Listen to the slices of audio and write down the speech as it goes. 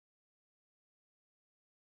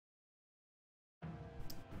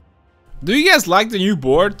Do you guys like the new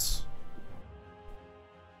boards?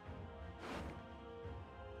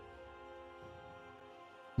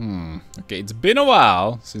 Okay, it's been a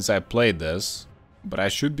while since I played this, but I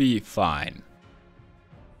should be fine.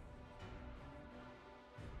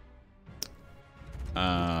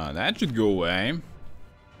 That should go away.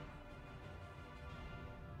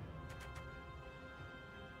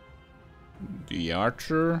 The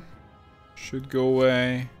archer should go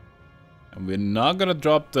away. And we're not gonna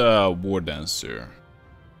drop the war dancer.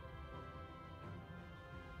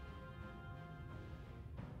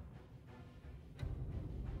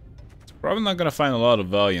 Probably not gonna find a lot of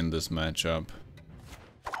value in this matchup.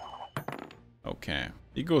 Okay,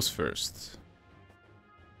 he goes first.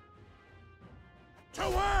 To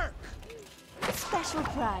work! Special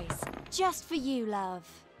price, just for you, love.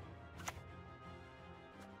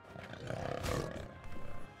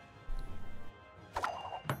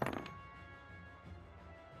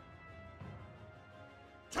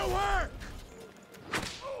 To work!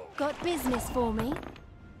 Got business for me?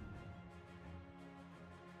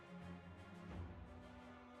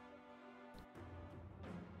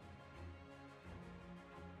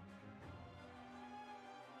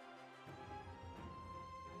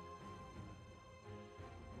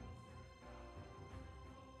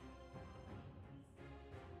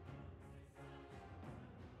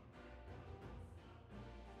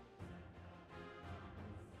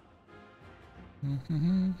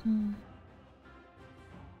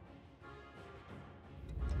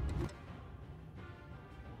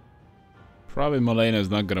 Probably Malena is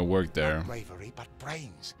not gonna work there. Not bravery, but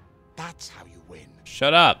brains. That's how you win.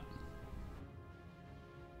 Shut up!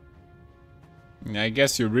 I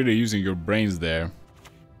guess you're really using your brains there.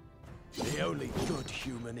 The only good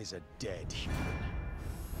human is a dead human.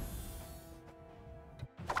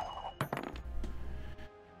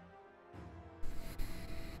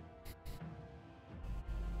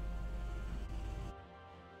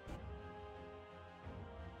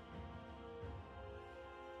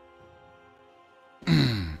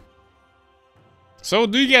 So,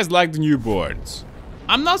 do you guys like the new boards?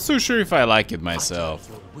 I'm not so sure if I like it myself.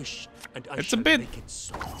 It's a bit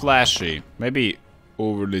flashy, maybe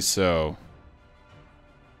overly so.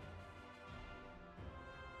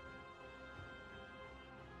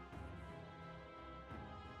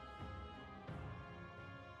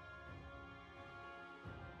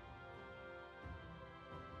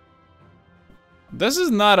 This is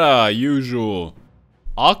not a usual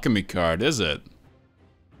alchemy card, is it?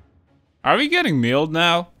 Are we getting milled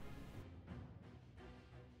now?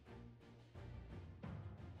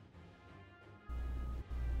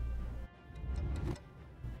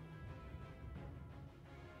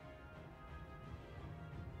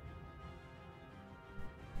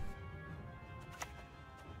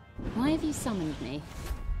 Why have you summoned me?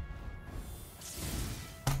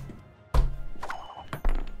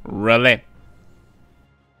 Really?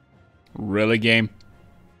 Really, game?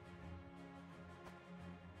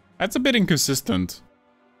 That's a bit inconsistent.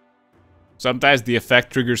 Sometimes the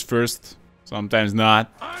effect triggers first, sometimes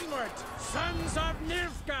not. Onward, sons of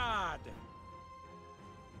Nilfgaard!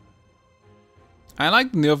 I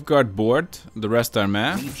like the Nilfgaard board. The rest are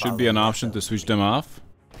meh. Should be an option to switch them off.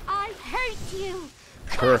 I hate you!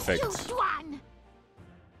 Perfect. You swan!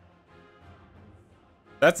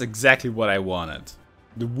 That's exactly what I wanted.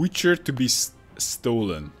 The Witcher to be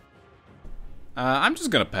stolen. I'm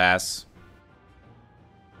just gonna pass.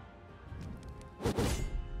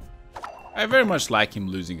 I very much like him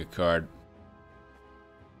losing a card.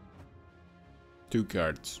 2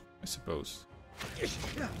 cards, I suppose.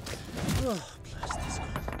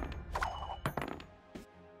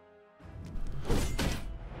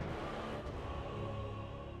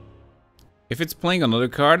 If it's playing another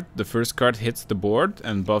card, the first card hits the board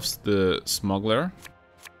and buffs the smuggler.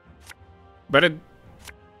 But it...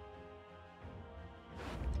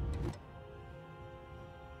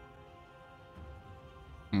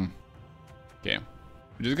 Okay.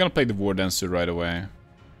 We're just gonna play the War Dancer right away.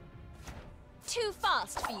 Too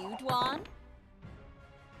fast for you, Dwan.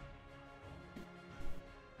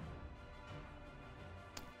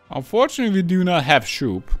 Unfortunately, we do not have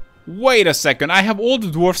Shupe. Wait a second, I have all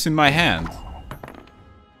the dwarfs in my hand.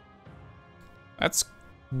 That's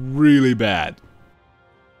really bad.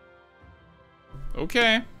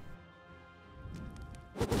 Okay.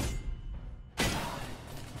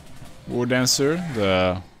 War Dancer,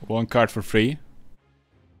 the 1 card for free.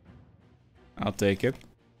 I'll take it.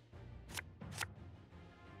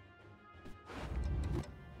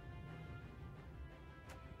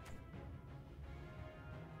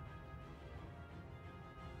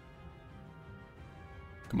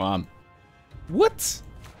 Come on. What?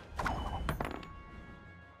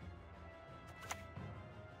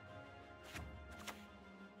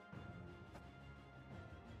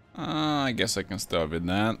 I guess I can start with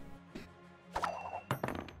that.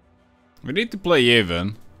 We need to play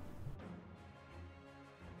even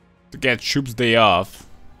to get Shupe's day off.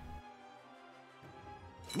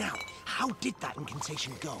 Now, how did that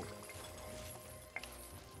incantation go?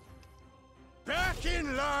 Back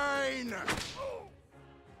in line!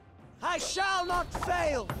 I shall not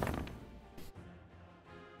fail!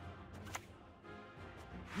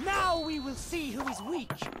 Now we will see who is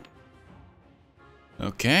weak.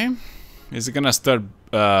 Okay. Is it gonna start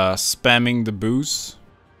spamming the boost?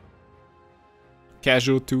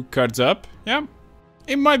 Casual 2 cards up. Yeah.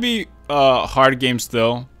 It might be a hard game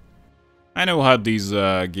still. I know how these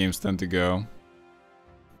games tend to go.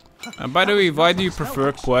 By the way, why do you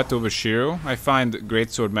prefer Poet over Shiro? I find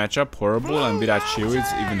Greatsword matchup horrible, and without Shiro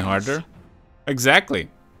it's even harder. Exactly.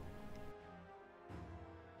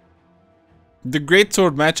 The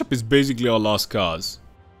Greatsword matchup is basically a lost cause.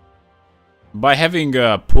 By having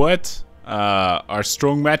Poet, our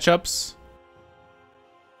strong matchups,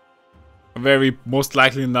 very most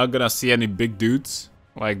likely not gonna see any big dudes.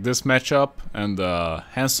 Like this matchup and the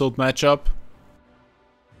Hansel matchup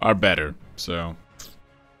are better, so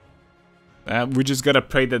we just gotta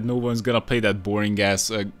pray that no one's gonna play that boring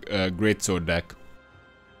ass Greatsword deck.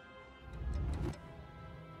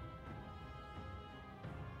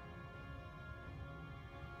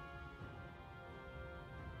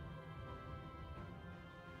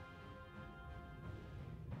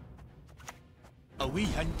 A wee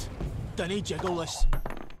hint. Dunny jiggleless.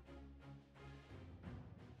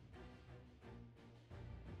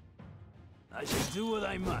 I shall do what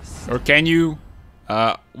I must. Or can you...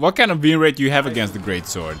 what kind of Winrate do you have against the Great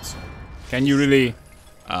Swords? Can you really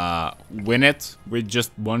win it with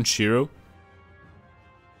just one Shiro?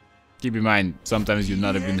 Keep in mind, sometimes you're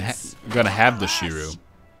not even gonna have the Shiro.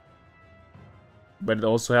 But it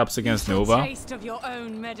also helps against Nova. Taste of your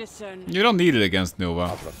own medicine. You don't need it against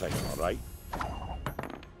Nova. Alright.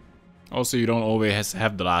 Also, you don't always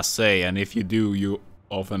have the last say, and if you do, you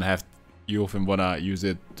often wanna use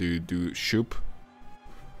it to do Shupe.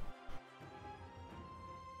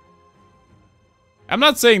 I'm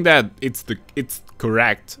not saying that it's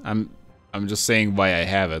correct. I'm just saying why I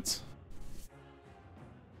have it.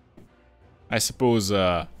 I suppose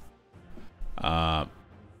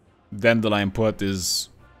Dandelion Put is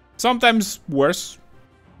sometimes worse,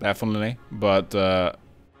 definitely, but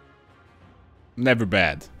never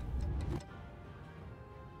bad.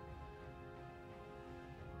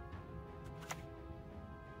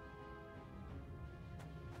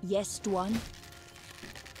 Yes, Dwan.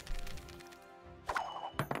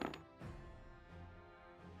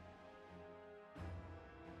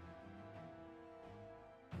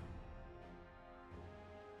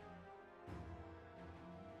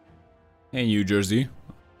 Hey, New Jersey.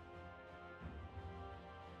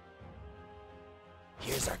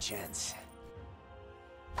 Here's our chance.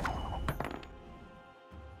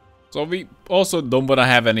 So we also don't want to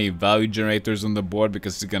have any value generators on the board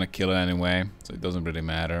because it's gonna kill it anyway, so it doesn't really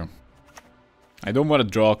matter. I don't want to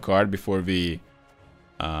draw a card before we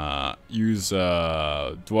use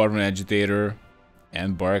Dwarven Agitator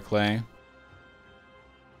and Barclay.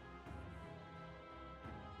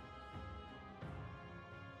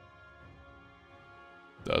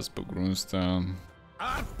 Duskbook Runestone.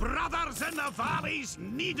 Our brothers in the valleys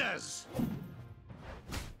need us.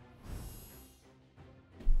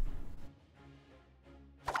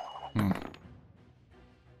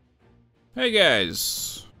 Hey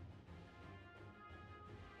guys.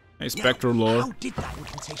 Hey Spectral Lore. How did that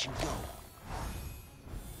incantation go?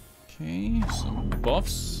 Okay, some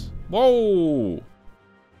buffs. Whoa!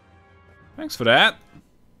 Thanks for that.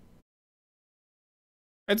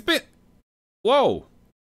 It's been... Whoa!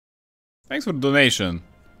 Thanks for the donation.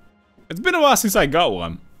 It's been a while since I got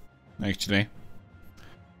one, actually.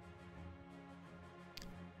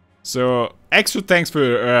 So, extra thanks for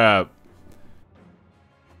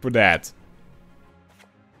that.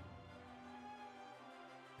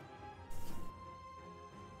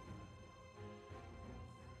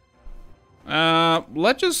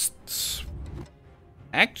 Let's just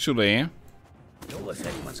actually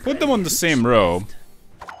put them on the same row.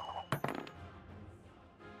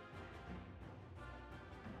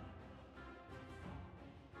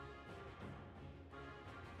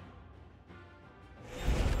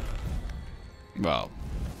 Well,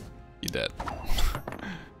 you dead.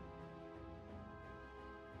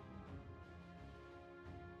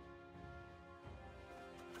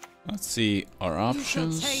 Let's see our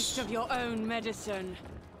options. You shall taste of your own medicine.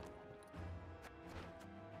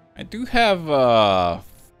 I do have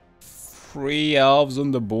 3 elves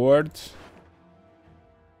on the board,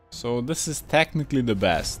 so this is technically the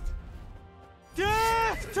best.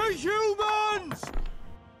 to humans!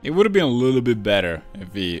 It would have been a little bit better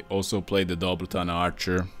if we also played the Doubleton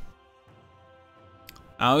Archer.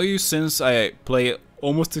 I'll use since I play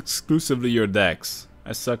almost exclusively your decks.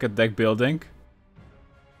 I suck at deck building.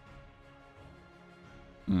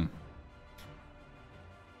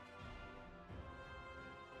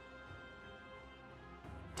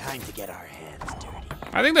 Time to get our hands dirty.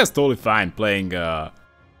 I think that's totally fine playing the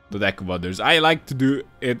deck of others. I like to do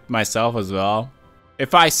it myself as well.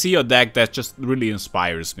 If I see a deck that just really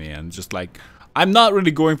inspires me and just like, I'm not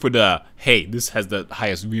really going for the, hey, this has the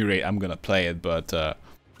highest win rate, I'm gonna play it, but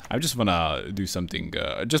I just wanna do something,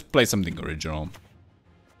 just play something original.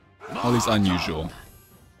 At least unusual.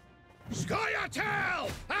 Scoia'tael!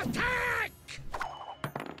 Attack!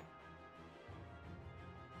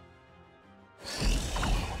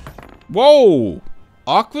 Whoa!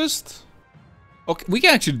 Aquist? Okay, we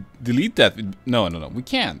can actually delete that. No, we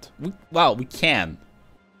can't. Well, we can.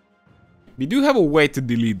 We do have a way to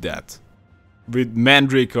delete that. With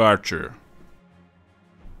Mandrake Archer.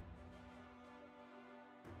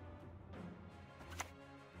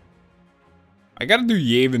 I gotta do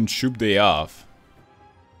Yave and Shupe day off.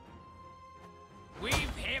 We've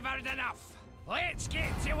hammered enough. Let's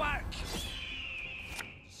get to work.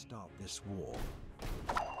 Start this war.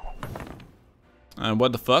 And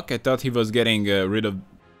what the fuck? I thought he was getting rid of...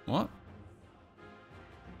 What?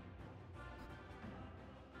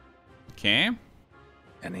 Okay.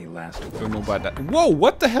 Any last Don't know about that. Whoa,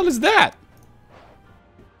 what the hell is that?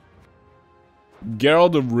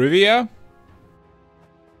 Geralt of Rivia?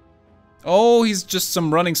 Oh, he's just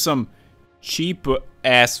running some cheap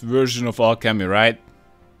ass version of alchemy, right?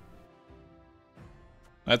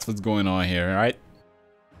 That's what's going on here, right?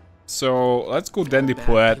 So let's go Dandy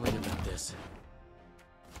Poet.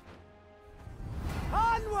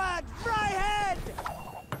 Onward, Fryhead!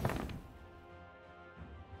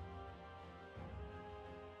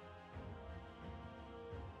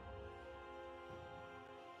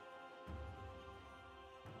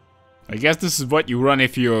 I guess this is what you run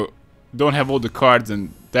if you don't have all the cards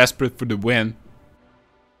and desperate for the win.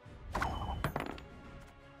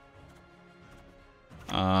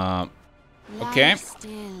 Okay.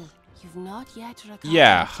 Still. You've not yet recovered.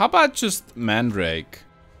 Yeah, how about just Mandrake?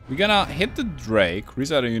 We're gonna hit the Drake,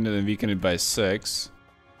 reset a unit and weaken it by 6.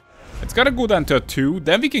 It's gotta go down to a 2,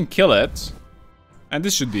 then we can kill it. And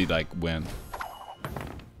this should be like win.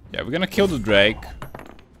 Yeah, we're gonna kill the Drake.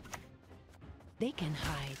 They can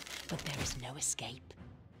hide, but there is no escape.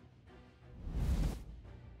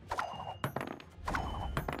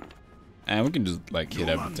 And we can just like hit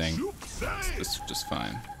everything. It's just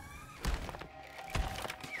fine.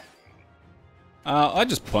 I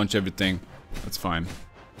just punch everything. That's fine.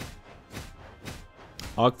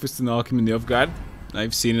 Alchfist and Alchemy Nilfgaard.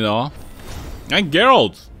 I've seen it all. And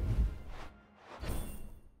Geralt!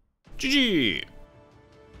 GG!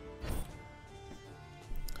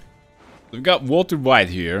 We've got Walter White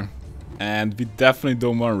here. And we definitely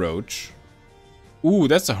don't want Roach. Ooh,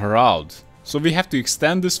 that's a Herald. So we have to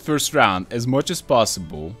extend this first round as much as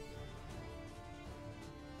possible.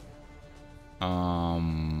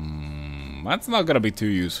 That's not gonna be too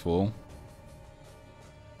useful.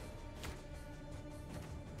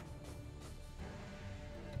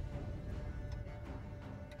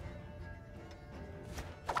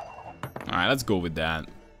 Alright, let's go with that.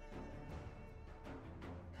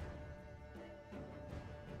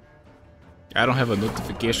 I don't have a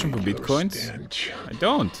notification for Bitcoins. I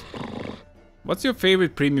don't. What's your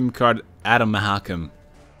favorite premium card, Adam Mahakam?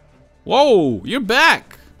 Whoa, you're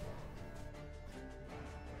back!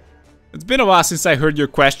 It's been a while since I heard your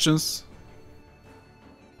questions.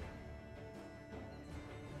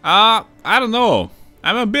 I don't know.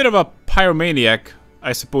 I'm a bit of a pyromaniac,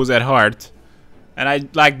 I suppose, at heart. And I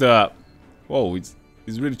like the... Whoa, he's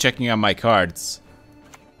really checking out my cards.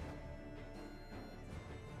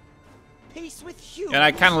 Peace with humans. And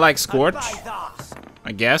I kind of like Scorch,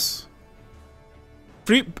 I guess.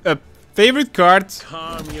 Favorite card,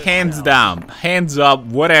 hands down, hands up,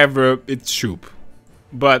 whatever, it's Shupe.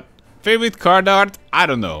 But favorite card art, I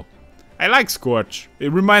don't know. I like Scorch.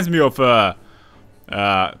 It reminds me of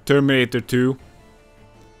Terminator 2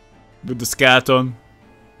 with the skeleton.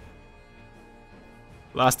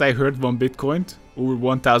 Last I heard, 1 Bitcoin, over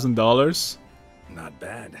 $1,000. Not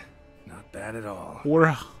bad. Not bad at all.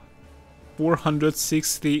 Or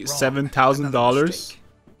 $467,000.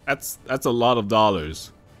 That's a lot of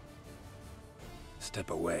dollars. Step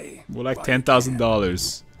away. More like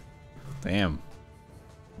 $10,000. Damn.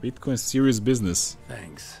 Bitcoin's serious business.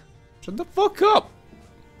 Thanks. Shut the fuck up.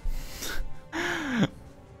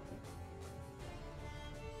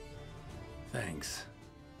 Thanks.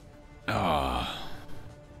 Ah.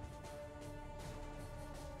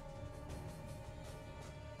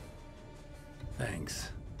 Thanks.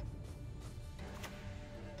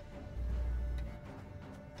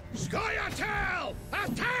 Scoia'tael!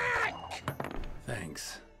 Attack!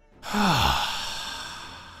 Thanks.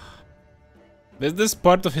 Is this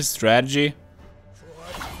part of his strategy?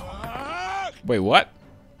 Wait, what?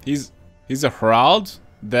 He's a herald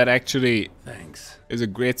that actually Thanks. is a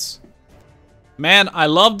great. Man, I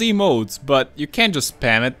love the emotes, but you can't just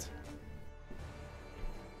spam it.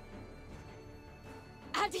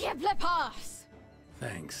 pass.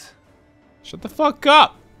 Thanks. Shut the fuck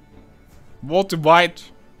up, Walter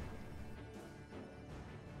White.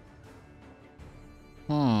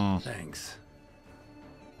 Thanks.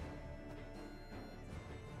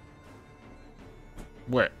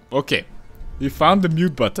 Where? Okay. You found the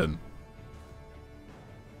mute button.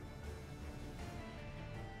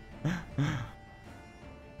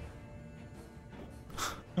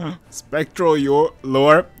 Spectral your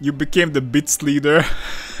lore, you became the bits leader.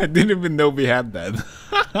 I didn't even know we had that.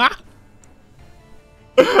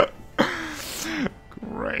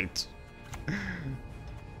 Great.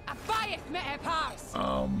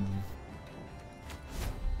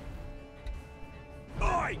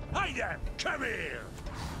 Oi! Hey there! Come here!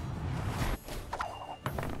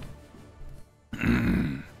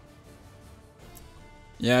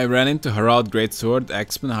 Yeah, I ran into Herald Greatsword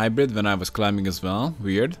X-Men hybrid when I was climbing as well.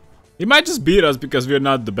 Weird. He might just beat us because we're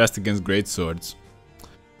not the best against Greatswords.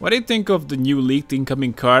 What do you think of the new leaked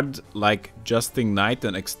incoming card like Justing Knight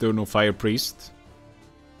and External Fire Priest?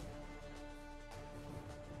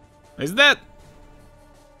 Is that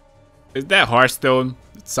Hearthstone?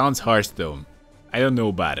 It sounds Hearthstone. I don't know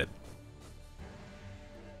about it.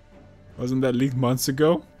 Wasn't that leaked months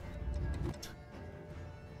ago?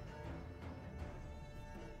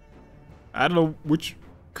 I don't know which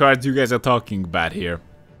cards you guys are talking about here.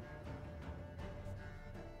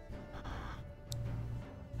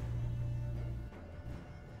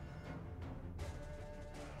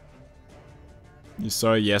 You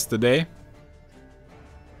saw it yesterday?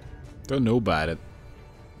 Don't know about it.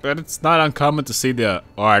 But it's not uncommon to see the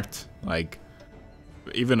art, like,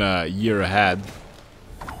 even a year ahead.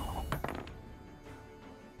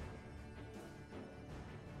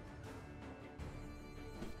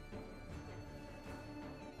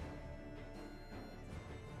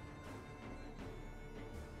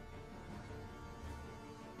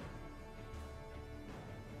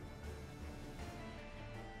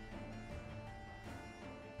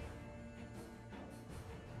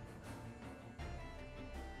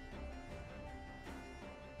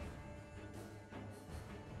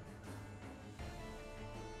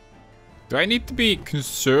 Do I need to be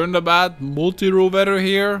concerned about multi-row weather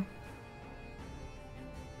here?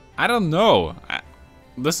 I don't know.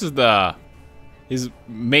 This is his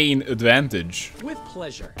main advantage. With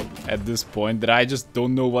pleasure. At this point, that I just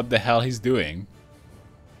don't know what the hell he's doing.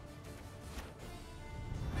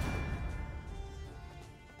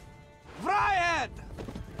 Fryhead!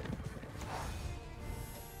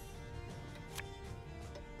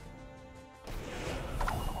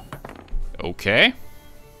 Okay.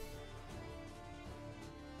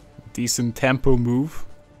 Decent tempo move.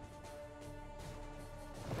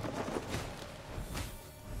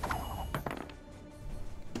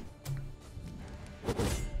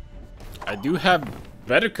 I do have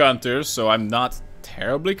better counters, so I'm not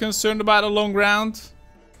terribly concerned about a long round.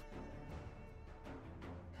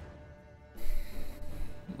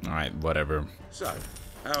 Alright, whatever. So,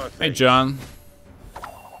 how are Hey, things? John.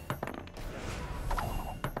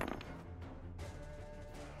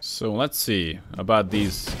 So let's see about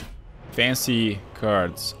these fancy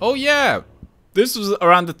cards. Oh yeah, this was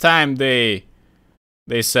around the time they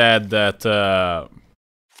said that that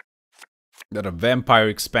a vampire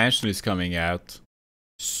expansion is coming out.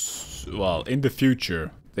 Well, in the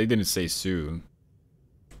future. They didn't say soon.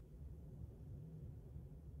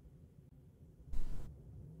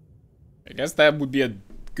 I guess that would be a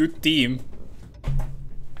good team.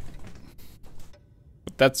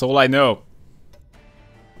 But that's all I know.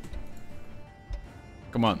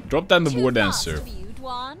 Come on, drop down the war dancer.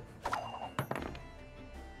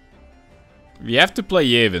 We have to play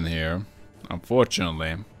Yevon here,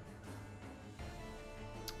 unfortunately.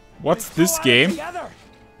 What's this game?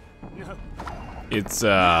 It's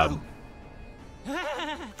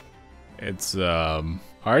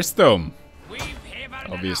Hearthstone,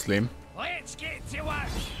 obviously. Let's get to work.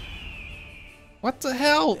 What the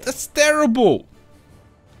hell? That's terrible.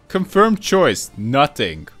 Confirmed choice,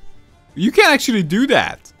 nothing. You can actually do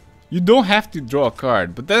that. You don't have to draw a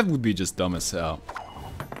card, but that would be just dumb as hell.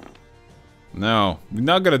 No, we're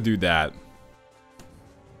not gonna do that.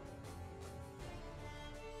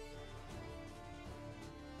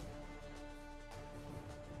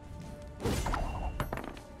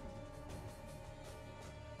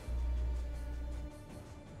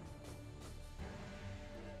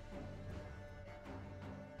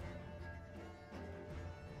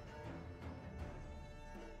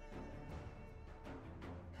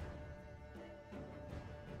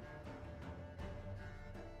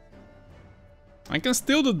 I can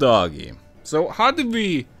steal the doggy. So how do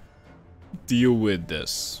we deal with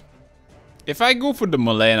this? If I go for the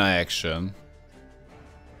Malena action,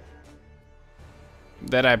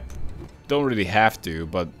 that I don't really have to,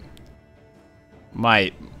 but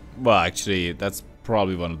well, actually, that's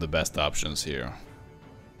probably one of the best options here.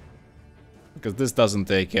 Because this doesn't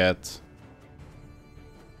take it.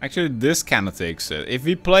 Actually, this kind of takes it. If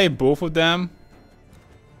we play both of them,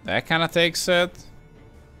 that kind of takes it.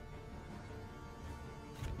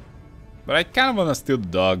 But I kind of want to steal the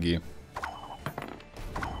doggy.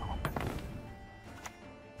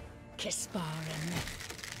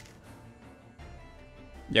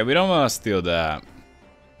 Yeah, we don't want to steal that.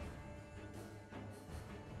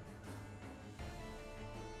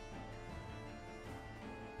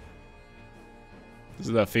 This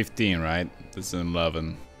is a 15, right? This is an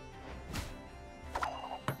 11.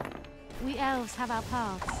 We elves have our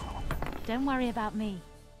paths. Don't worry about me.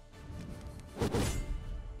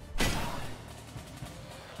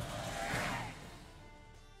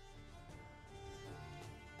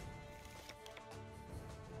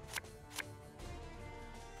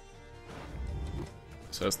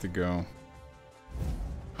 Has to go.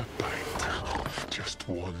 A bite. Just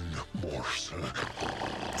one morsel.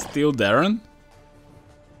 Steal Darren?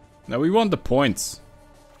 No, we want the points.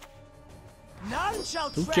 None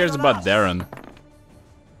shall Who tread cares on about us. Darren?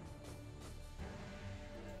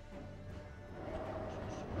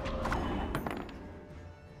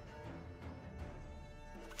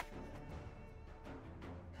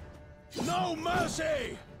 No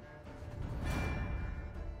mercy!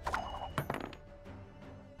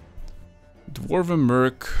 Dwarven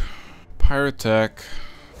Merc, Pyrotech.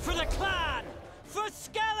 For the clan! For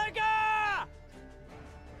Skelliger!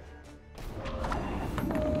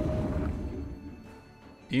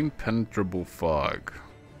 Impenetrable Fog.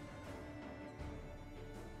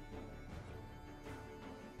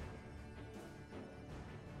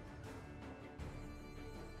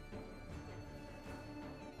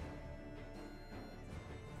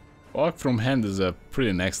 Fog from hand is a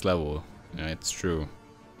pretty next level. Yeah, it's true.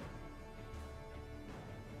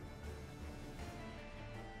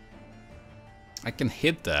 I can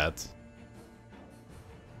hit that.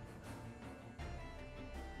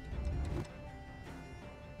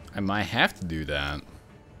 I might have to do that.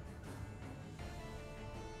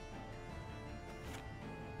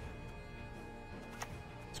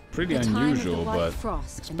 It's pretty unusual, but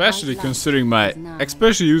especially considering my,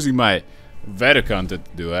 especially using my Veda content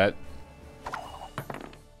to do it.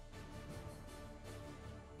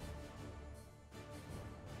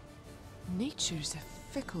 Nature's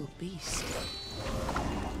a fickle beast.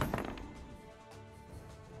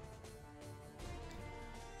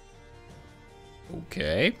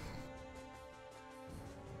 Okay.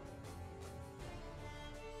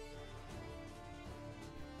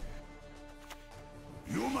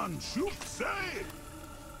 Human Shupe say.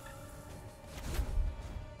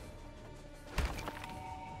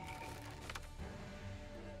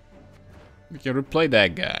 We can replay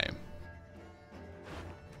that guy.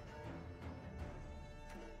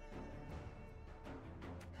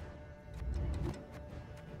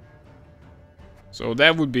 So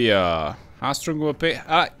that would be a... How strong will it pay?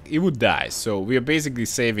 It would die. So we are basically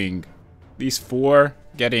saving these 4,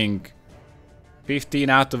 getting 15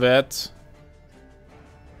 out of it.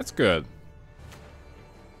 That's good.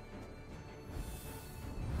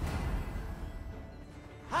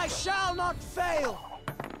 I shall not fail!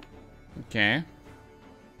 Okay.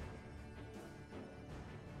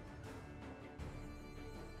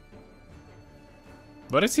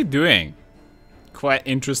 What is he doing? Quite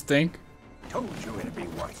interesting. Told you it'd be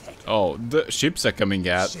worth it. Oh, the ships are coming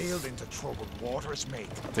out. Sailed into troubled waters, mate.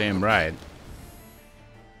 Damn right.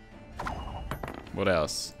 What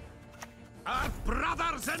else? Our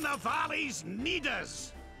brothers in the valleys need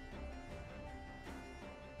us.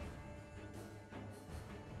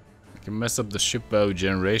 I can mess up the ship bow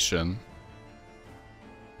generation.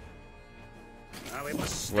 Now we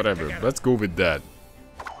must stick Whatever, together. let's go with that.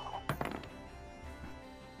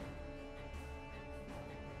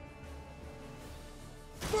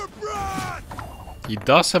 For blood! He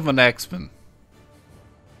does have an X-Men.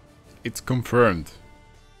 It's confirmed.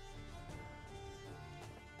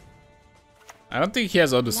 I don't think he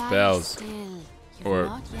has other spells. Still. You've Or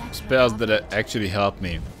not yet spells that recovered. actually help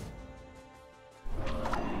me.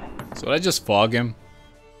 So I just fog him.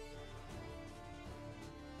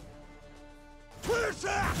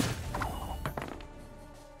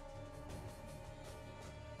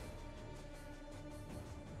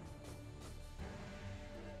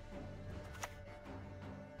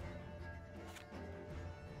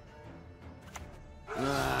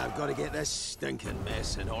 I've got to get this stinking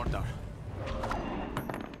mess in order.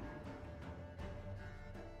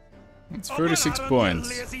 It's 36 points.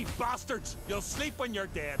 Lazy bastards! You'll sleep when you're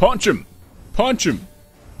dead. Punch him! Punch him!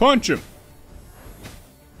 Punch him!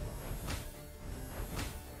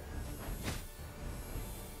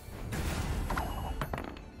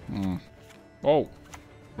 Oh,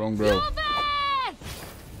 wrong row.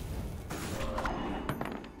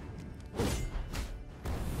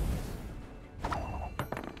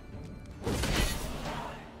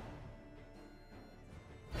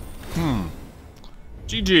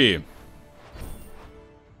 GG.